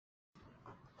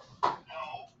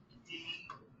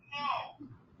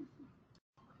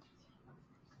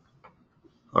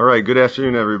All right, good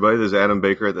afternoon, everybody. This is Adam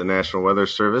Baker at the National Weather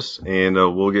Service, and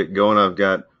we'll get going. I've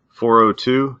got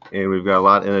 4:02, and we've got a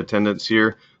lot in attendance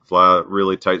here. A lot of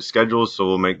really tight schedules, so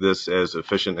we'll make this as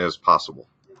efficient as possible.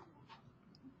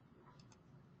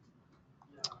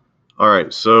 All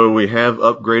right, so we have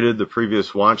upgraded the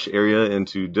previous watch area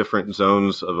into different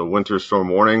zones of a winter storm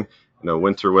warning and a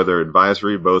winter weather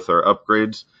advisory. Both are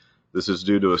upgrades. This is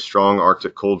due to a strong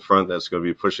Arctic cold front that's going to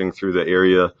be pushing through the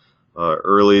area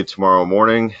early tomorrow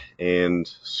morning and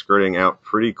skirting out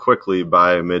pretty quickly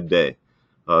by midday.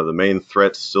 The main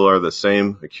threats still are the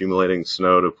same: accumulating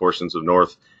snow to portions of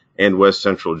north and west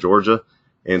central Georgia,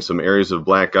 and some areas of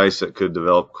black ice that could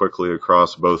develop quickly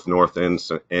across both north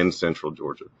and central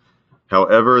Georgia.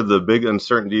 However, the big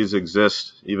uncertainties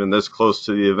exist even this close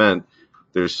to the event.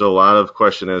 There's still a lot of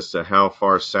question as to how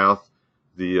far south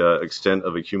the extent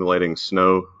of accumulating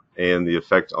snow and the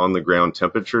effect on the ground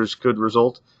temperatures could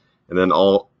result, and then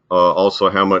also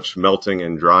how much melting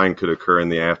and drying could occur in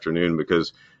the afternoon,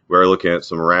 because we're looking at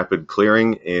some rapid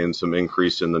clearing and some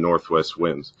increase in the northwest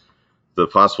winds. The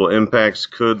possible impacts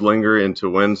could linger into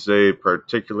Wednesday,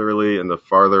 particularly in the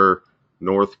farther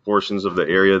north portions of the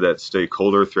area that stay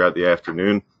colder throughout the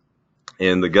afternoon,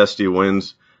 and the gusty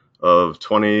winds of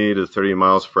 20 to 30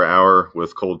 miles per hour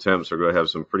with cold temps are going to have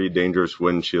some pretty dangerous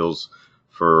wind chills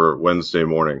for Wednesday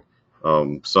morning.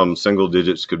 Some single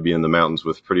digits could be in the mountains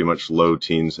with pretty much low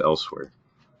teens elsewhere.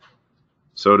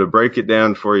 So to break it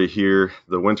down for you here,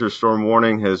 the winter storm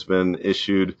warning has been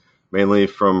issued mainly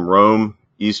from Rome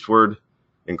eastward,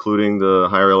 including the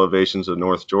higher elevations of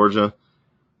North Georgia.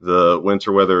 The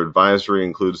winter weather advisory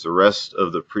includes the rest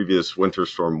of the previous winter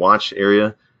storm watch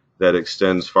area that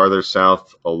extends farther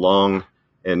south along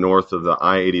and north of the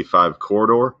I-85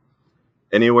 corridor.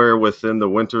 Anywhere within the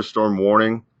winter storm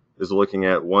warning is looking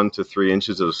at 1 to 3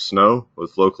 inches of snow,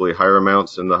 with locally higher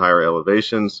amounts in the higher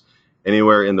elevations.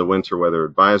 Anywhere in the winter weather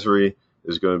advisory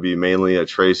is going to be mainly a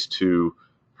trace to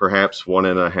perhaps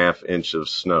 1.5 inches of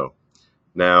snow.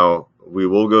 Now, we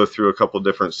will go through a couple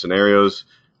different scenarios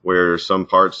where some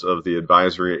parts of the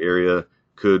advisory area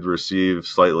could receive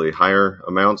slightly higher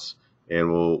amounts,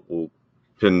 and we'll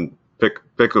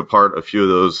pick apart a few of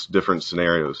those different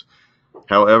scenarios.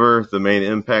 However, the main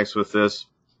impacts with this,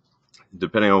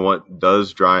 depending on what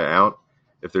does dry out,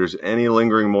 if there's any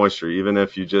lingering moisture, even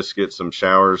if you just get some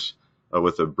showers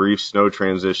with a brief snow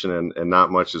transition and not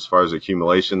much as far as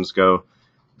accumulations go,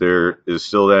 there is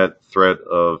still that threat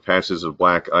of patches of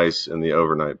black ice in the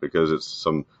overnight, because it's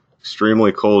some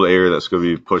extremely cold air that's going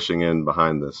to be pushing in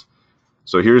behind this.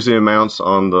 So here's the amounts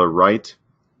on the right.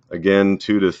 Again,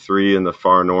 2 to 3 in the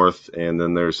far north, and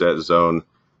then there's that zone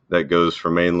that goes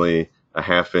from mainly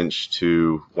 1/2 inch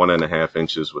to 1.5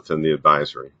 inches within the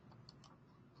advisory.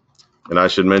 And I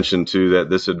should mention too that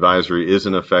this advisory is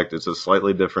in effect. It's a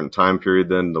slightly different time period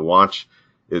than the watch.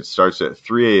 It starts at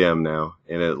 3 a.m. now,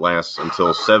 and it lasts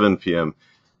until 7 p.m.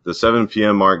 The 7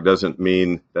 p.m. mark doesn't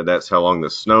mean that that's how long the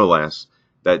snow lasts.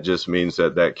 That just means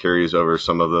that that carries over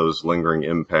some of those lingering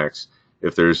impacts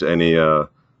if there's any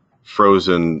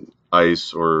frozen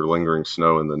ice or lingering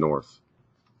snow in the north.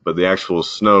 But the actual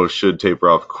snow should taper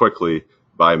off quickly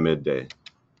by midday.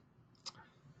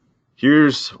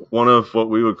 Here's one of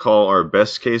what we would call our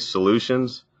best case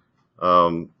solutions.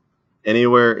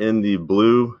 Anywhere in the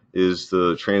blue is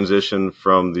the transition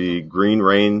from the green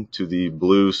rain to the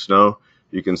blue snow.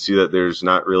 You can see that there's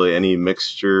not really any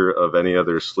mixture of any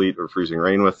other sleet or freezing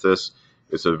rain with this.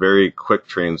 It's a very quick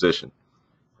transition.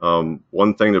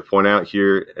 One thing to point out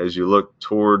here, as you look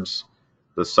towards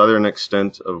the southern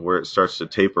extent of where it starts to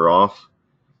taper off,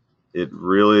 it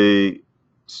really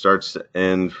starts to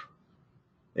end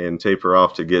and taper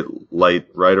off to get light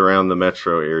right around the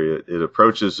metro area. It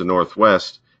approaches the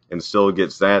northwest and still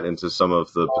gets that into some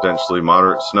of the potentially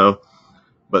moderate snow,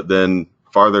 but then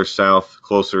farther south,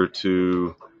 closer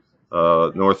to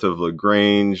north of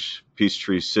LaGrange,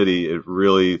 Peachtree City, it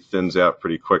really thins out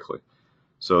pretty quickly.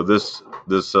 So this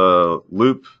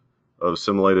loop of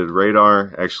simulated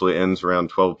radar actually ends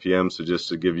around 12 p.m. So just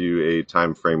to give you a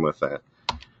time frame with that.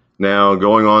 Now,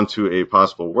 going on to a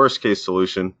possible worst case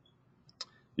solution,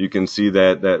 you can see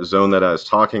that that zone that I was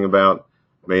talking about,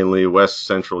 mainly west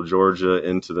central Georgia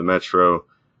into the metro,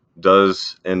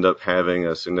 does end up having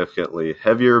a significantly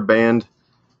heavier band.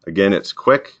 Again, it's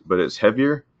quick, but it's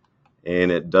heavier,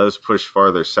 and it does push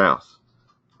farther south.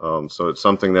 So it's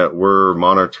something that we're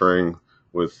monitoring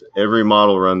with every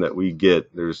model run that we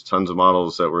get. There's tons of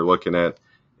models that we're looking at,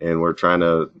 and we're trying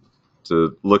to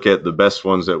look at the best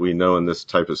ones that we know in this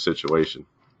type of situation.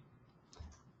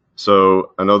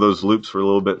 So I know those loops were a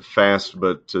little bit fast,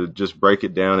 but to just break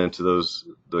it down into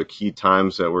the key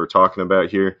times that we're talking about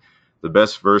here, the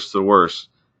best versus the worst.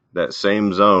 that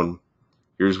same zone,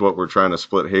 here's what we're trying to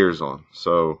split hairs on.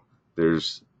 So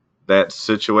there's that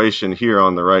situation here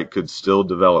on the right could still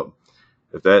develop.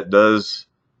 If that does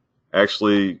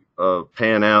actually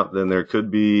pan out, then there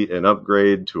could be an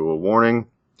upgrade to a warning.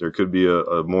 There could be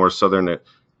a more southern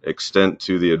extent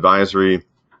to the advisory,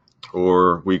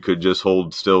 or we could just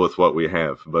hold still with what we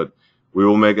have. But we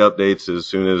will make updates as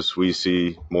soon as we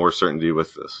see more certainty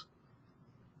with this.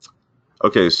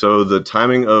 Okay, so the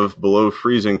timing of below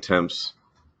freezing temps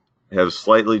have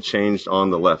slightly changed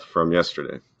on the left from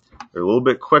yesterday. They're a little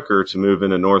bit quicker to move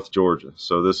into North Georgia.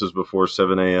 So this is before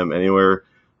 7 a.m. Anywhere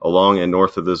along and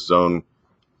north of this zone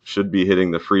should be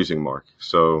hitting the freezing mark.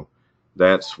 So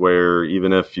that's where,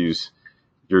 even if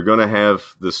you're going to have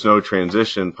the snow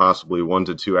transition possibly 1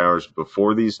 to 2 hours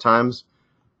before these times,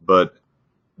 but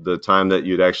the time that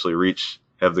you'd actually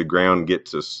have the ground get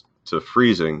to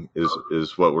freezing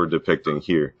is what we're depicting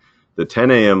here. The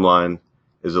 10 a.m. line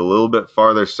is a little bit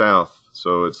farther south,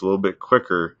 so it's a little bit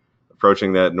quicker,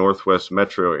 approaching that northwest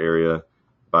metro area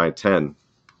by 10.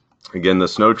 Again, the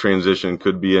snow transition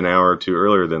could be an hour or two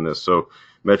earlier than this, so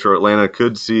Metro Atlanta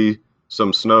could see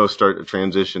some snow start to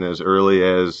transition as early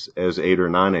as 8 or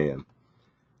 9 a.m.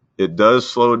 It does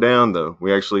slow down, though.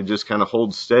 We actually just kind of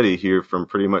hold steady here from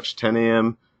pretty much 10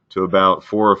 a.m. to about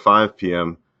 4 or 5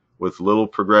 p.m. with little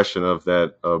progression of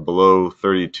that below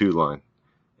 32 line.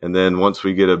 And then once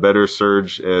we get a better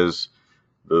surge as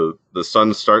the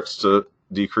sun starts to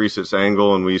decrease its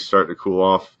angle and we start to cool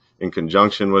off in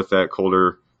conjunction with that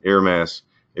colder air mass,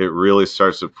 it really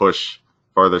starts to push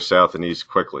farther south and east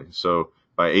quickly. So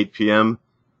by 8 p.m.,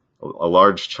 a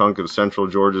large chunk of central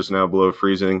Georgia is now below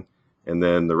freezing, and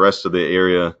then the rest of the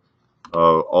area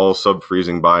all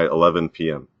sub-freezing by 11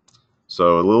 p.m.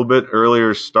 So a little bit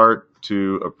earlier start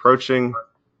to approaching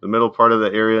the middle part of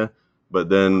the area, but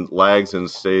then lags and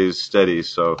stays steady.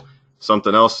 So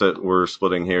something else that we're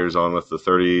splitting hairs on with the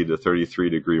 30 to 33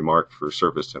 degree mark for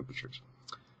surface temperatures.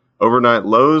 Overnight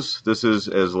lows, this is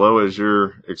as low as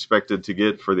you're expected to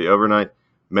get for the overnight.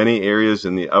 Many areas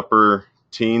in the upper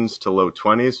teens to low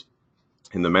 20s,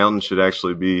 and the mountains should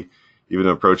actually be even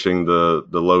approaching the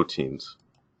low teens.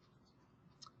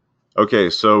 Okay,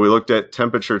 so we looked at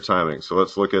temperature timing. So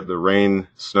let's look at the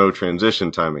rain-snow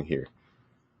transition timing here.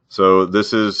 So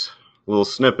this is little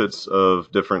snippets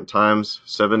of different times.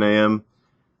 7 a.m.,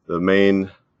 the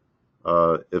main,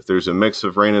 if there's a mix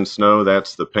of rain and snow,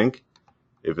 that's the pink.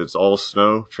 If it's all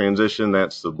snow transition,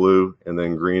 that's the blue, and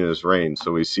then green is rain.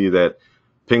 So we see that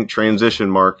pink transition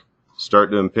mark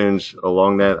start to impinge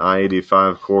along that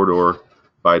I-85 corridor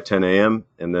by 10 a.m.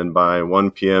 and then by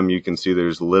 1 p.m. you can see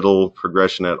there's little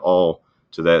progression at all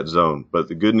to that zone. But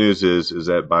the good news is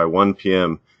that by 1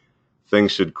 p.m.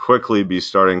 things should quickly be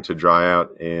starting to dry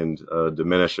out and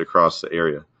diminish across the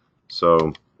area.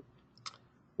 So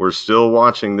we're still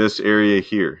watching this area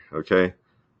here, okay?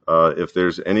 If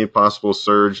there's any possible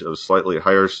surge of slightly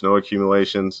higher snow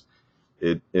accumulations,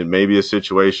 it may be a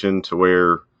situation to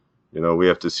where, we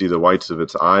have to see the whites of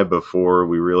its eye before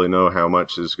we really know how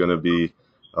much is going to be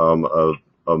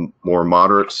a more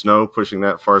moderate snow pushing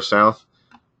that far south.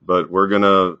 But we're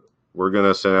gonna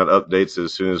send out updates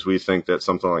as soon as we think that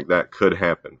something like that could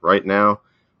happen. Right now,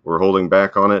 we're holding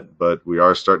back on it, but we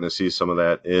are starting to see some of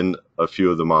that in a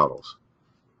few of the models.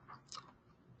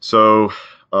 So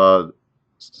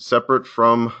separate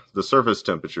from the surface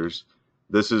temperatures,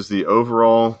 this is the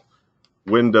overall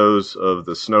windows of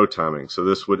the snow timing. So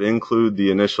this would include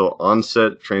the initial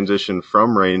onset transition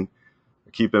from rain.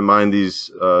 Keep in mind these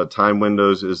time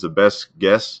windows is the best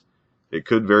guess. It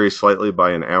could vary slightly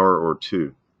by an hour or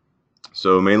two.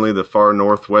 So mainly the far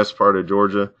northwest part of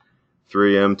Georgia,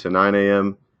 3 a.m. to 9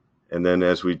 a.m. And then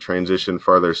as we transition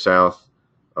farther south,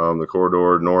 the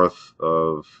corridor north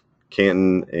of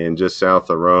Canton and just south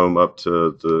of Rome up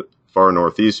to the far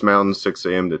northeast mountains, 6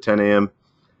 a.m. to 10 a.m.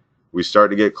 We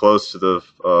start to get close to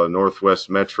the northwest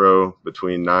metro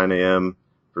between 9 a.m.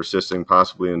 persisting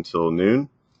possibly until noon.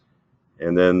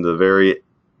 And then the very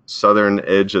southern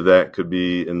edge of that could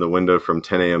be in the window from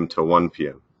 10 a.m. to 1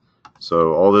 p.m.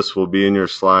 So all this will be in your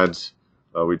slides.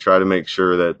 We try to make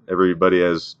sure that everybody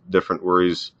has different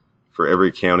worries for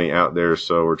every county out there.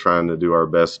 So we're trying to do our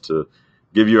best to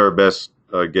give you our best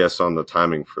guess on the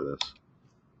timing for this.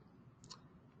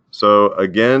 So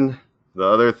again, the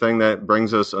other thing that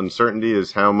brings us uncertainty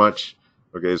is how much,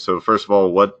 okay, so first of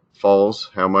all, what falls,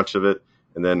 how much of it,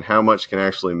 and then how much can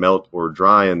actually melt or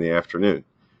dry in the afternoon.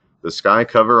 The sky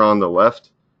cover on the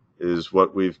left is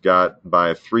what we've got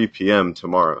by 3 p.m.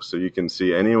 tomorrow. So you can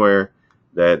see anywhere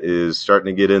that is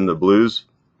starting to get in the blues,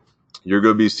 you're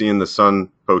going to be seeing the sun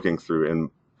poking through, and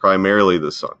primarily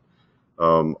the sun.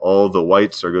 All the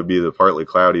whites are going to be the partly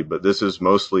cloudy, but this is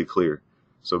mostly clear.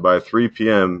 So by 3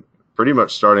 p.m., pretty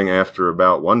much starting after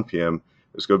about 1 p.m.,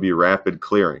 it's going to be rapid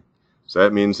clearing. So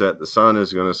that means that the sun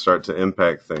is going to start to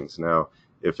impact things. Now,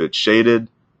 if it's shaded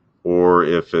or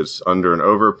if it's under an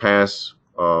overpass,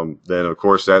 then of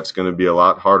course that's going to be a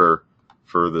lot harder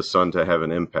for the sun to have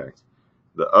an impact.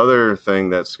 The other thing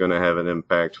that's going to have an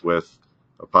impact with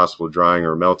a possible drying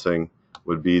or melting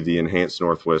would be the enhanced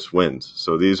northwest winds.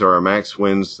 So these are our max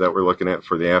winds that we're looking at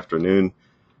for the afternoon,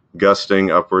 gusting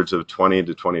upwards of 20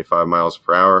 to 25 miles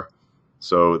per hour.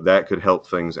 So that could help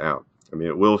things out. I mean,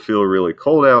 it will feel really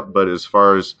cold out, but as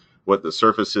far as what the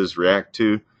surfaces react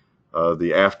to,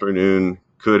 the afternoon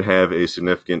could have a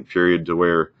significant period to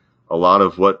where a lot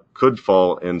of what could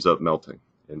fall ends up melting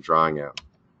and drying out.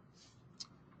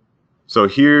 So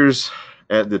here's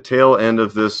at the tail end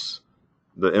of this,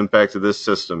 the impact of this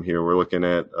system here. We're looking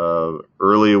at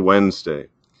early Wednesday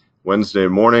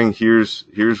morning. Here's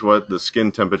what the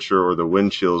skin temperature or the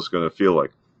wind chill is going to feel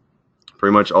like.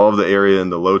 Pretty much all of the area in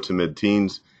the low to mid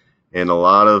teens, and a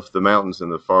lot of the mountains in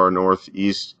the far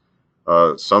northeast,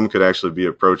 some could actually be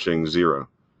approaching zero.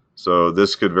 So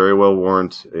this could very well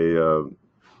warrant a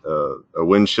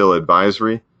wind chill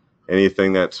advisory.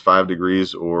 Anything that's 5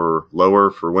 degrees or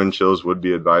lower for wind chills would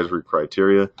be advisory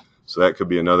criteria. So that could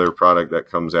be another product that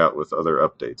comes out with other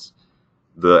updates.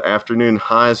 The afternoon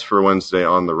highs for Wednesday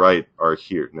on the right are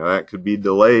here. Now that could be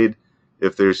delayed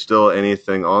if there's still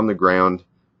anything on the ground.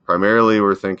 Primarily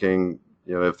we're thinking,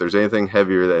 if there's anything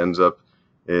heavier that ends up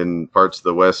in parts of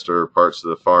the west or parts of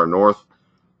the far north,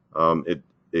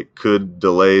 it could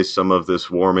delay some of this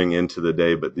warming into the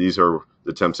day, but these are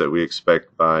the temps that we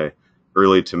expect by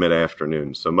early to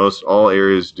mid-afternoon. So most all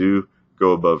areas do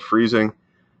go above freezing.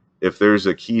 If there's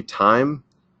a key time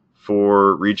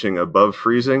for reaching above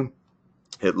freezing,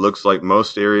 it looks like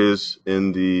most areas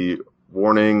in the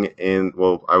warning and,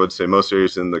 well, I would say most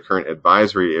areas in the current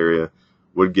advisory area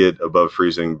would get above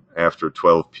freezing after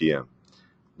 12 p.m.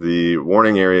 The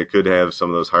warning area could have some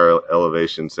of those higher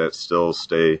elevations that still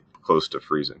stay close to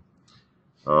freezing.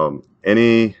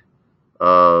 Any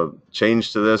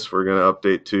change to this, we're going to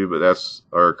update too, but that's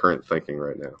our current thinking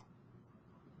right now.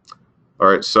 All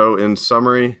right, so in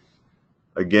summary,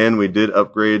 again, we did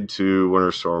upgrade to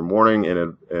winter storm warning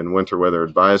and winter weather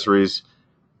advisories.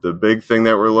 The big thing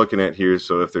that we're looking at here,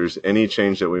 so if there's any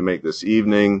change that we make this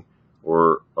evening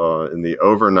or in the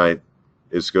overnight,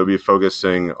 it's going to be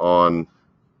focusing on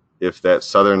if that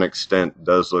southern extent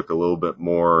does look a little bit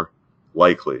more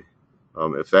likely.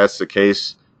 If that's the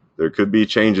case, there could be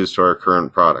changes to our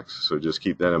current products, so just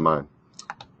keep that in mind.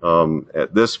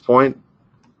 At this point,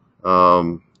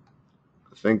 I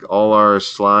think all our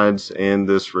slides and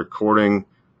this recording,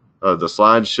 the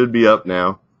slides should be up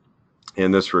now,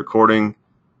 and this recording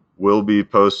will be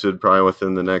posted probably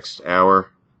within the next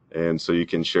hour, and so you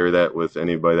can share that with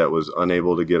anybody that was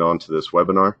unable to get onto this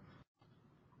webinar.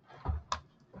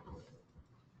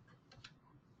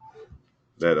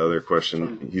 That other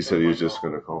question, he said he was just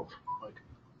going to call.